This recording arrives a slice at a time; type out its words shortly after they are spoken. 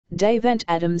Davante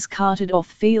Adams carted off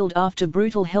field after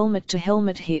brutal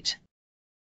helmet-to-helmet hit.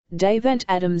 Davante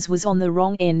Adams was on the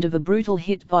wrong end of a brutal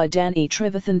hit by Danny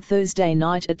Trevathan Thursday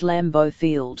night at Lambeau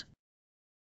Field.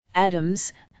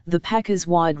 Adams, the Packers'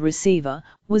 wide receiver,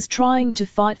 was trying to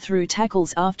fight through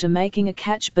tackles after making a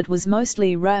catch but was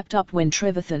mostly wrapped up when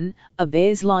Trevathan, a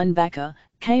Bears linebacker,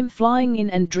 came flying in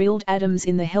and drilled Adams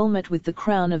in the helmet with the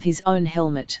crown of his own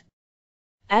helmet.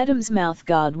 Adams'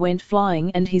 mouthguard went flying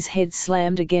and his head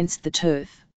slammed against the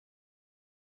turf.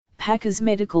 Packers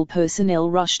medical personnel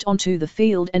rushed onto the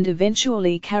field and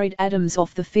eventually carried Adams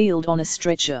off the field on a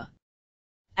stretcher.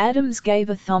 Adams gave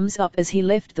a thumbs up as he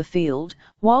left the field,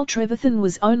 while Trevathan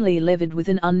was only levied with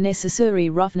an unnecessary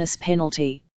roughness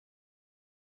penalty.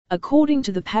 According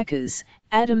to the Packers,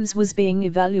 Adams was being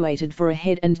evaluated for a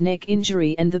head and neck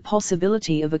injury and the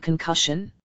possibility of a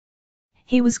concussion.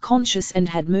 He was conscious and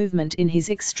had movement in his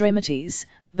extremities,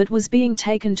 but was being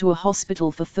taken to a hospital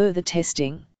for further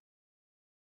testing.